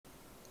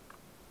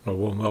A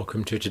warm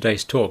welcome to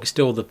today's talk. It's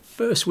still the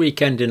first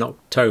weekend in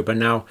October.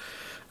 Now,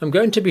 I'm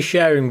going to be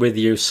sharing with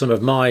you some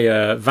of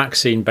my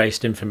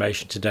vaccine-based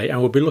information today,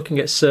 and we'll be looking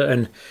at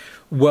certain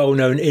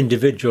well-known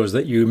individuals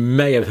that you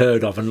may have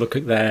heard of and look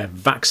at their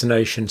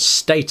vaccination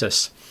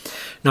status.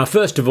 Now,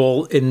 first of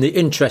all, in the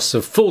interests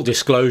of full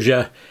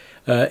disclosure,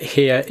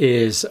 here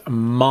is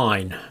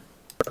mine.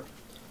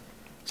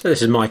 So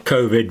this is my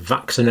COVID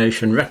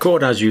vaccination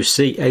record. As you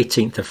see,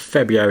 18th of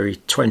February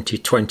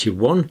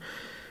 2021.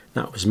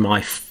 That was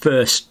my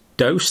first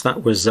dose.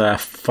 That was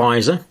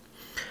Pfizer.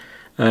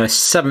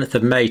 7th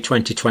of May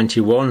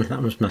 2021.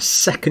 That was my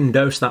second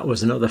dose. That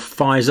was another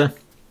Pfizer.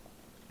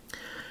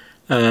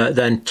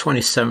 Then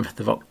 27th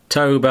of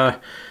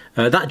October.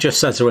 That just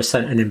says I was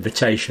sent an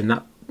invitation.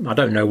 That I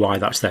don't know why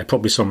that's there.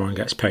 Probably someone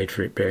gets paid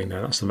for it being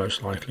there. That's the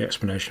most likely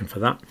explanation for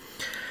that.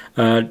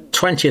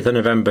 20th of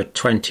November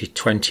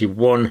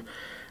 2021.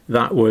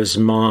 That was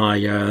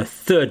my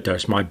third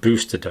dose, my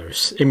booster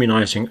dose,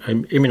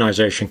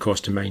 immunisation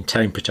course to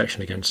maintain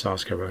protection against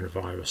SARS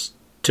coronavirus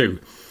 2.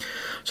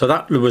 So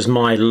that was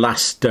my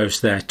last dose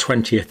there,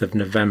 20th of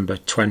November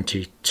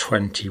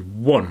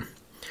 2021.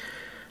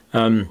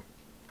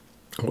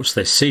 What's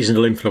this?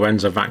 Seasonal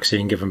influenza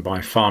vaccine given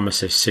by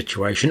pharmacist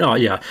situation. Oh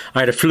yeah,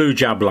 I had a flu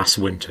jab last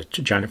winter,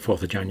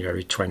 4th of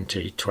January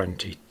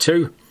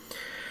 2022.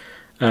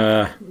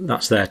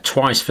 That's there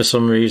twice for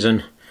some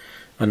reason.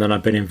 And then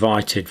I've been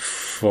invited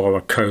for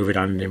a COVID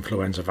and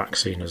influenza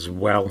vaccine as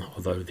well,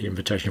 although the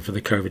invitation for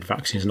the COVID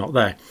vaccine is not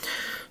there.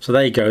 So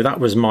there you go. That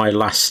was my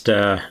last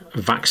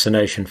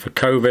vaccination for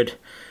COVID.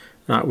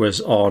 That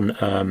was on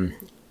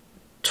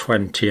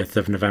 20th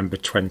of November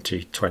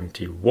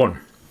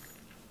 2021.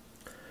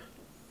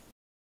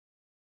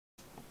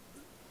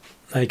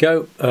 There you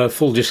go.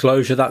 Full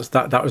disclosure,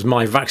 that was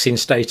my vaccine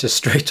status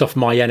straight off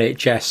my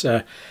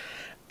NHS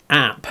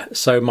app.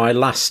 So my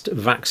last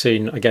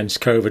vaccine against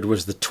COVID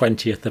was the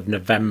 20th of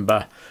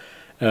November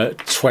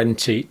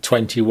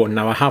 2021.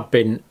 Now I have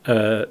been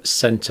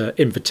sent an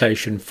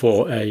invitation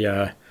for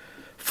a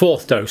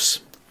fourth dose,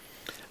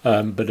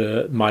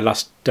 but my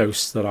last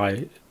dose that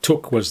I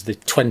took was the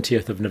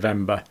 20th of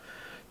November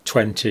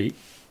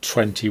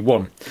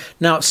 2021.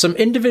 Now, some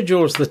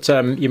individuals that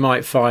you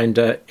might find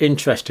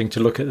interesting to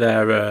look at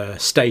their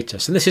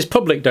status, and this is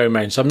public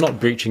domain, so I'm not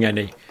breaching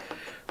any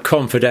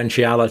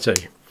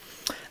confidentiality.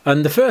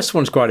 And the first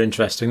one's quite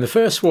interesting. The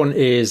first one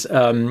is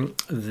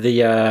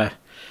the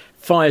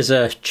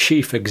Pfizer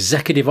Chief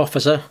Executive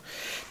Officer.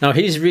 Now,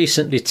 he's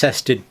recently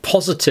tested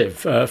positive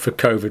for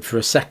COVID for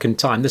a second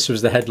time. This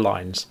was the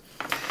headlines.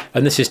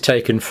 And this is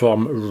taken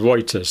from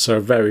Reuters, so a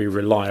very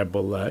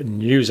reliable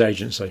news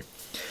agency.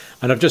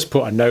 And I've just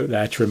put a note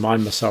there to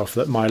remind myself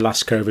that my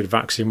last COVID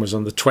vaccine was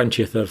on the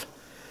 20th of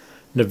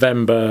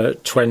November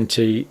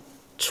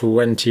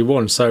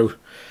 2021. So,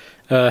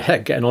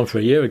 heck, getting on for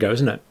a year ago,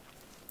 isn't it?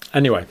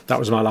 Anyway, that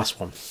was my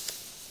last one.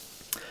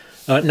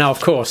 Now,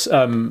 of course,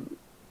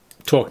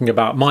 talking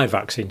about my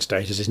vaccine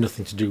status is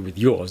nothing to do with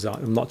yours.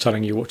 I'm not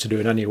telling you what to do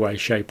in any way,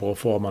 shape or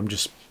form.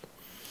 It's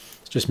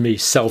just me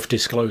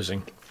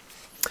self-disclosing.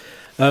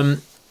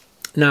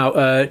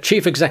 Now,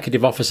 Chief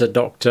Executive Officer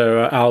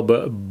Dr.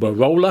 Albert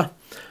Bourla,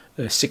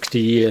 60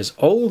 years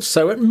old,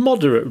 so at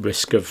moderate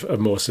risk of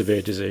more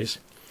severe disease.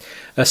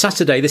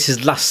 Saturday, this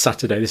is last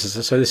Saturday, this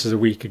is a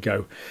week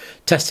ago,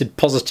 tested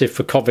positive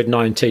for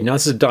COVID-19. Now,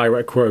 this is a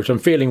direct quote. I'm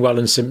feeling well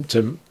and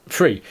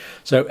symptom-free.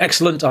 So,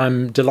 excellent.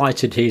 I'm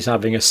delighted he's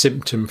having a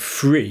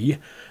symptom-free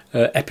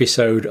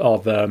episode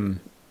of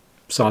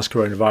SARS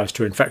coronavirus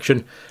 2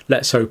 infection.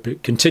 Let's hope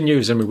it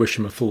continues, and we wish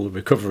him a full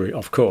recovery,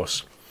 of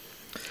course.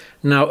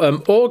 Now,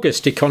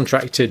 August, he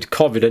contracted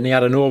COVID, and he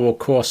had an oral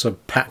course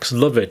of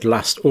paxlovid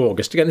last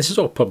August. Again, this is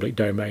all public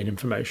domain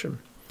information.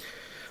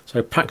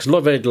 So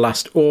paxlovid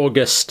last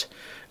August,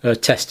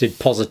 tested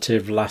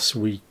positive last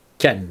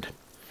weekend.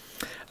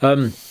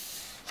 And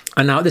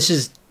now this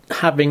is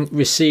having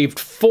received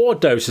 4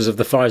 doses of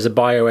the Pfizer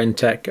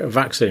BioNTech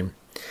vaccine.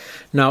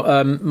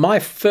 Now, my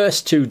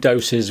first 2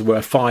 doses were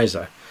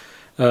Pfizer.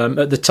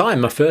 At the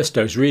time, my first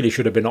dose really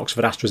should have been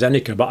Oxford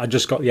AstraZeneca, but I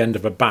just got the end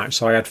of a batch,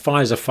 so I had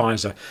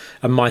Pfizer,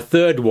 and my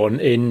third one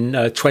in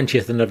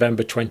 20th of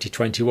November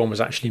 2021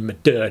 was actually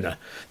Moderna.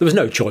 There was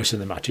no choice in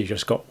the matter, you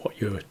just got what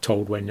you were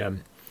told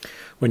when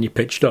you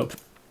pitched up.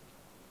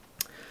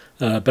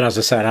 But as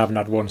I said, I haven't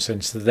had one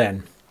since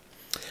then.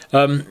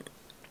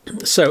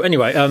 So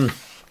anyway,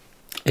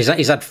 he's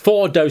had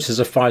 4 doses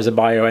of Pfizer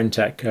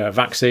BioNTech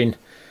vaccine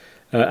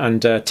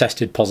and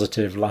tested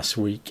positive last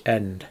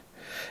weekend.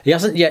 He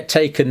hasn't yet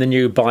taken the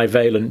new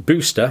bivalent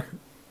booster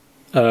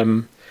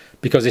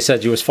because he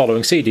said he was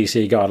following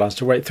CDC guidelines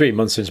to wait 3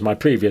 months since my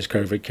previous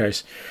COVID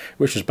case,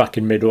 which was back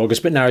in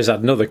mid-August. But now he's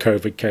had another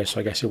COVID case,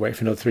 so I guess he'll wait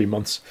for another 3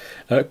 months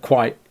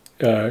quite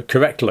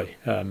correctly.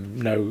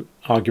 No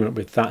argument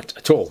with that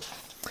at all.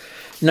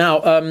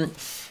 Now, I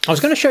was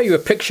going to show you a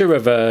picture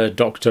of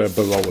Dr.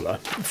 Bourla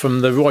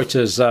from the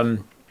Reuters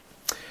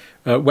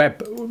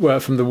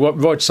from the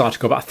Reuters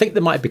article, but I think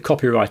there might be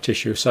copyright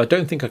issues, so I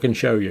don't think I can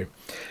show you.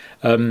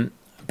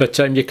 But but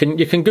you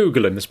can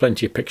Google him. There's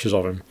plenty of pictures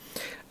of him.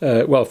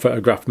 Well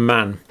photographed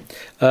man.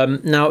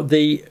 Now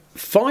the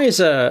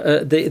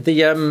Pfizer,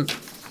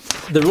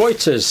 the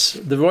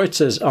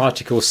Reuters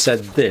article said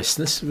this.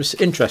 This was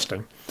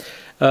interesting.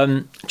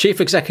 Chief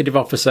Executive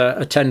Officer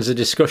attends a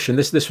discussion.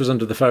 This was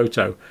under the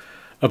photo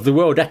of the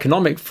World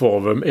Economic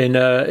Forum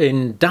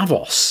in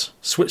Davos,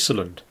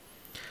 Switzerland,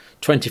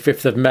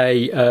 25th of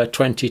May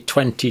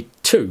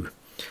 2022.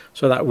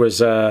 So that was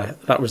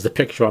the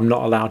picture I'm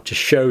not allowed to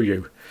show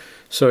you.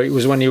 So it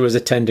was when he was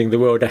attending the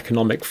World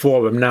Economic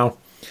Forum. Now,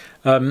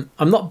 I'm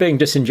not being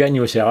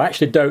disingenuous here. I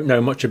actually don't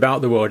know much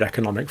about the World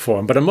Economic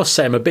Forum, but I must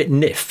say I'm a bit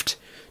niffed,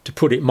 to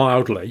put it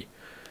mildly,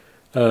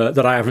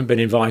 that I haven't been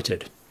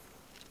invited.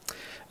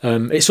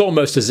 It's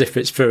almost as if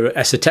it's for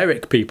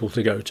esoteric people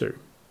to go to.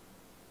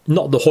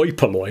 Not the hoi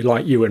polloi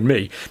like you and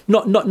me.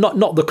 Not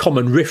the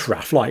common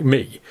riffraff like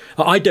me.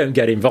 I don't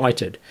get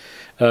invited.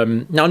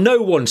 Now,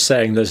 no one's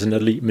saying there's an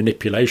elite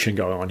manipulation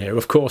going on here.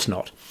 Of course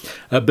not.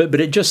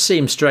 But it just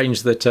seems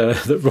strange that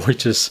that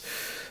Reuters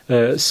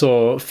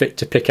saw fit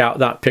to pick out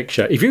that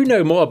picture. If you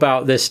know more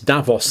about this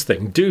Davos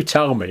thing, do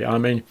tell me. I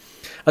mean,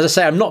 as I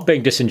say, I'm not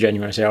being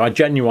disingenuous here. I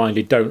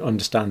genuinely don't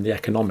understand the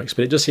economics,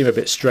 but it does seem a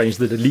bit strange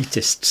that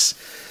elitists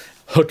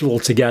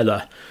huddle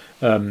together.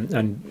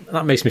 And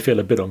that makes me feel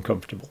a bit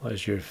uncomfortable,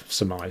 as you've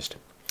surmised.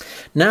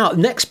 Now,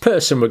 next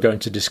person we're going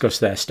to discuss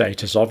their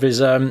status of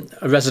is a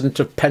resident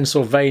of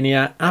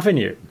Pennsylvania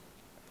Avenue.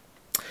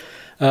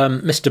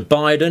 Mr.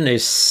 Biden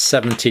is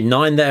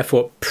 79,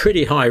 therefore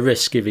pretty high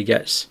risk if he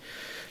gets,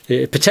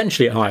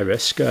 potentially at high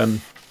risk,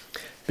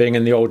 being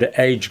in the older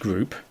age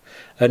group.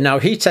 Now,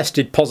 he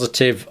tested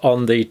positive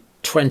on the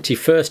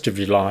 21st of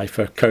July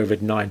for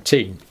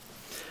COVID-19.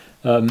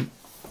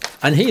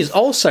 And he's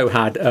also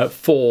had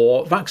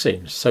 4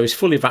 vaccines. So he's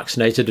fully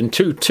vaccinated and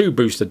two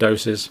booster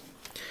doses.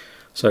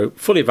 So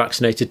fully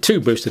vaccinated, 2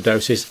 booster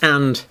doses,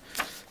 and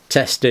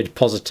tested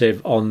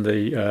positive on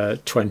the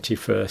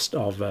 21st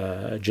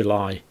of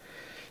July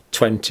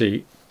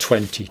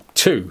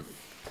 2022.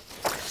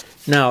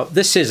 Now,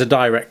 this is a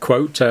direct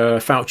quote.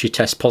 Fauci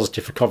tests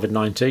positive for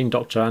COVID-19.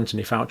 Dr.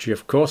 Anthony Fauci,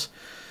 of course.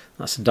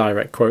 That's a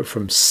direct quote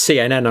from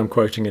CNN I'm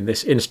quoting in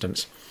this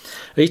instance.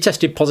 He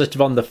tested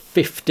positive on the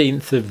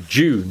 15th of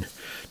June.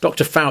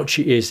 Dr.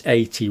 Fauci is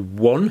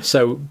 81,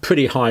 so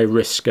pretty high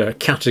risk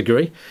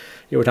category,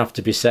 it would have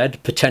to be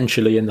said,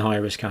 potentially in the high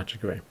risk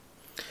category.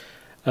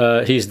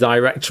 He's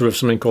director of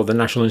something called the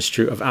National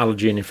Institute of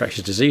Allergy and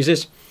Infectious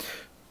Diseases,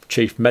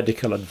 chief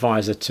medical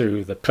advisor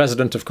to the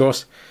president, of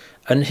course,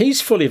 and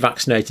he's fully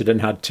vaccinated and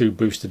had 2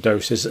 booster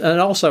doses and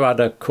also had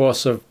a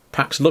course of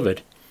paxlovid.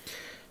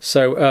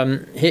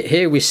 So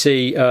here we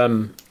see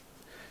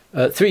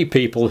 3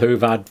 people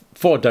who've had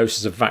 4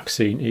 doses of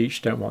vaccine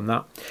each, don't want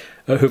that,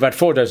 who've had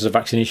 4 doses of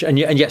vaccine each and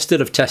yet still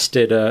have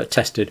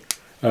tested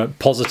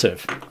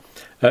positive.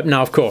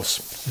 Now, of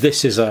course,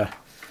 this is to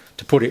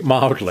put it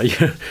mildly,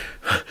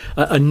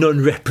 a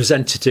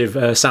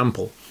non-representative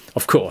sample,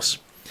 of course.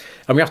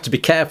 And we have to be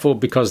careful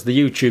because the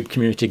YouTube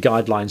community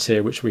guidelines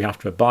here, which we have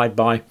to abide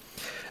by,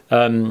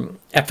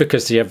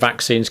 efficacy of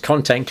vaccines,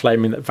 content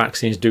claiming that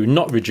vaccines do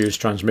not reduce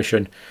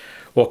transmission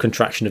or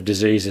contraction of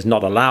disease is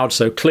not allowed.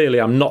 So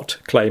clearly I'm not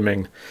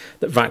claiming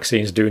that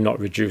vaccines do not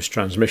reduce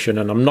transmission,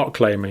 and I'm not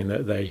claiming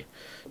that they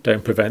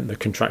don't prevent the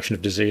contraction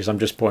of disease. I'm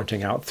just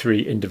pointing out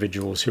 3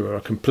 individuals who are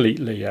a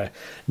completely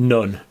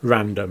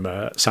non-random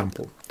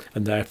sample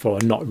and therefore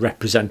not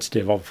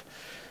representative of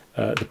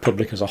the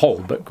public as a whole,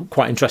 but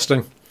quite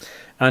interesting.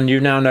 And you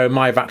now know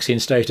my vaccine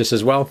status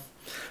as well.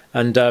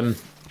 And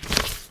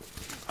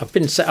I've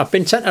been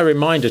sent a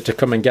reminder to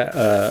come and get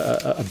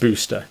a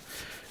booster.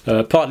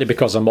 Partly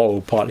because I'm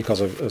old, partly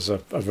because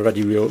I've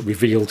already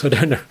revealed. I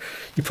don't know.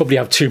 You probably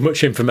have too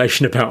much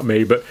information about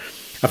me, but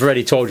I've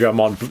already told you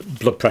I'm on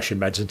blood pressure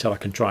meds until I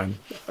can try and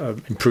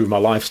improve my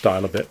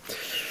lifestyle a bit.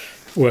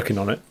 Working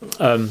on it.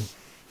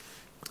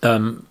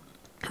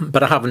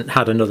 But I haven't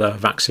had another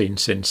vaccine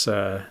since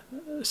that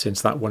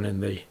one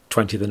in the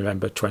 20th of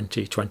November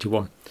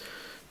 2021.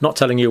 Not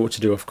telling you what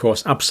to do, of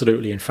course.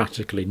 Absolutely,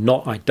 emphatically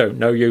not. I don't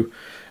know you.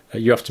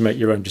 You have to make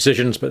your own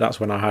decisions, but that's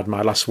when I had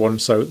my last one.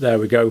 So there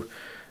we go.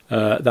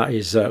 That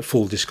is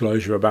full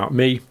disclosure about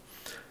me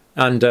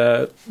and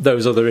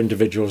those other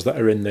individuals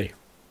that are in the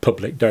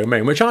public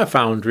domain, which I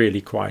found really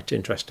quite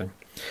interesting.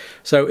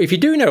 So if you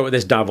do know what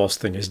this Davos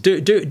thing is,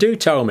 do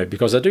tell me,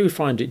 because I do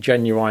find it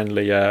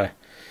genuinely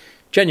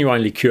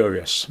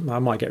curious. I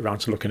might get around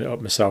to looking it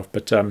up myself,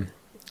 but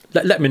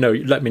let me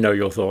know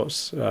your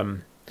thoughts.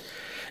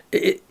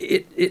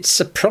 It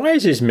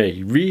surprises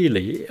me,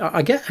 really.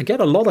 I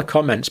get a lot of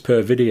comments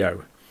per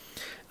video,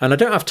 and I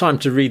don't have time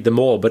to read them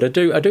all, but I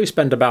do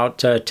spend about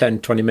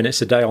 10-20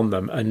 minutes a day on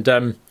them, and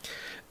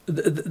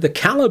the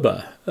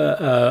caliber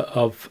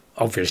of,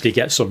 obviously,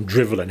 get some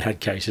drivel and head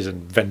cases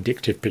and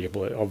vindictive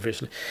people,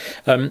 obviously.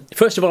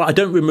 First of all, I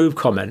don't remove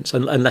comments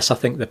unless I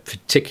think they're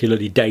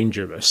particularly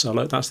dangerous.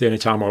 That's the only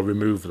time I'll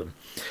remove them.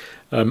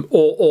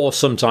 Or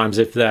sometimes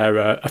if they're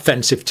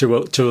offensive to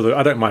other,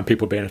 I don't mind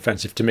people being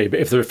offensive to me, but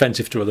if they're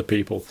offensive to other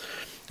people,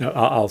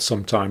 I'll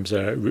sometimes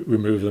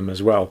remove them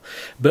as well.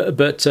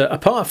 But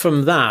apart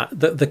from that,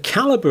 the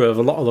calibre of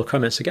a lot of the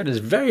comments again is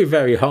very,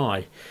 very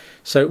high.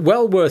 So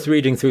well worth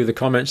reading through the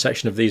comment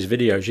section of these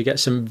videos. You get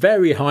some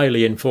very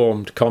highly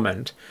informed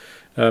comment,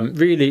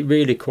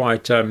 really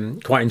quite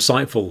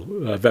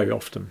insightful very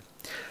often.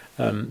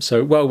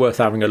 So well worth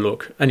having a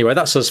look. Anyway,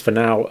 that's us for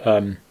now.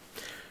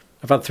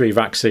 I've had 3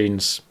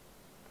 vaccines,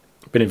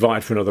 been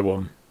invited for another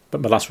one,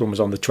 but my last one was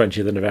on the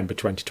 20th of November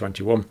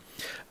 2021,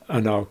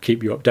 and I'll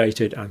keep you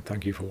updated, and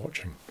thank you for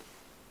watching.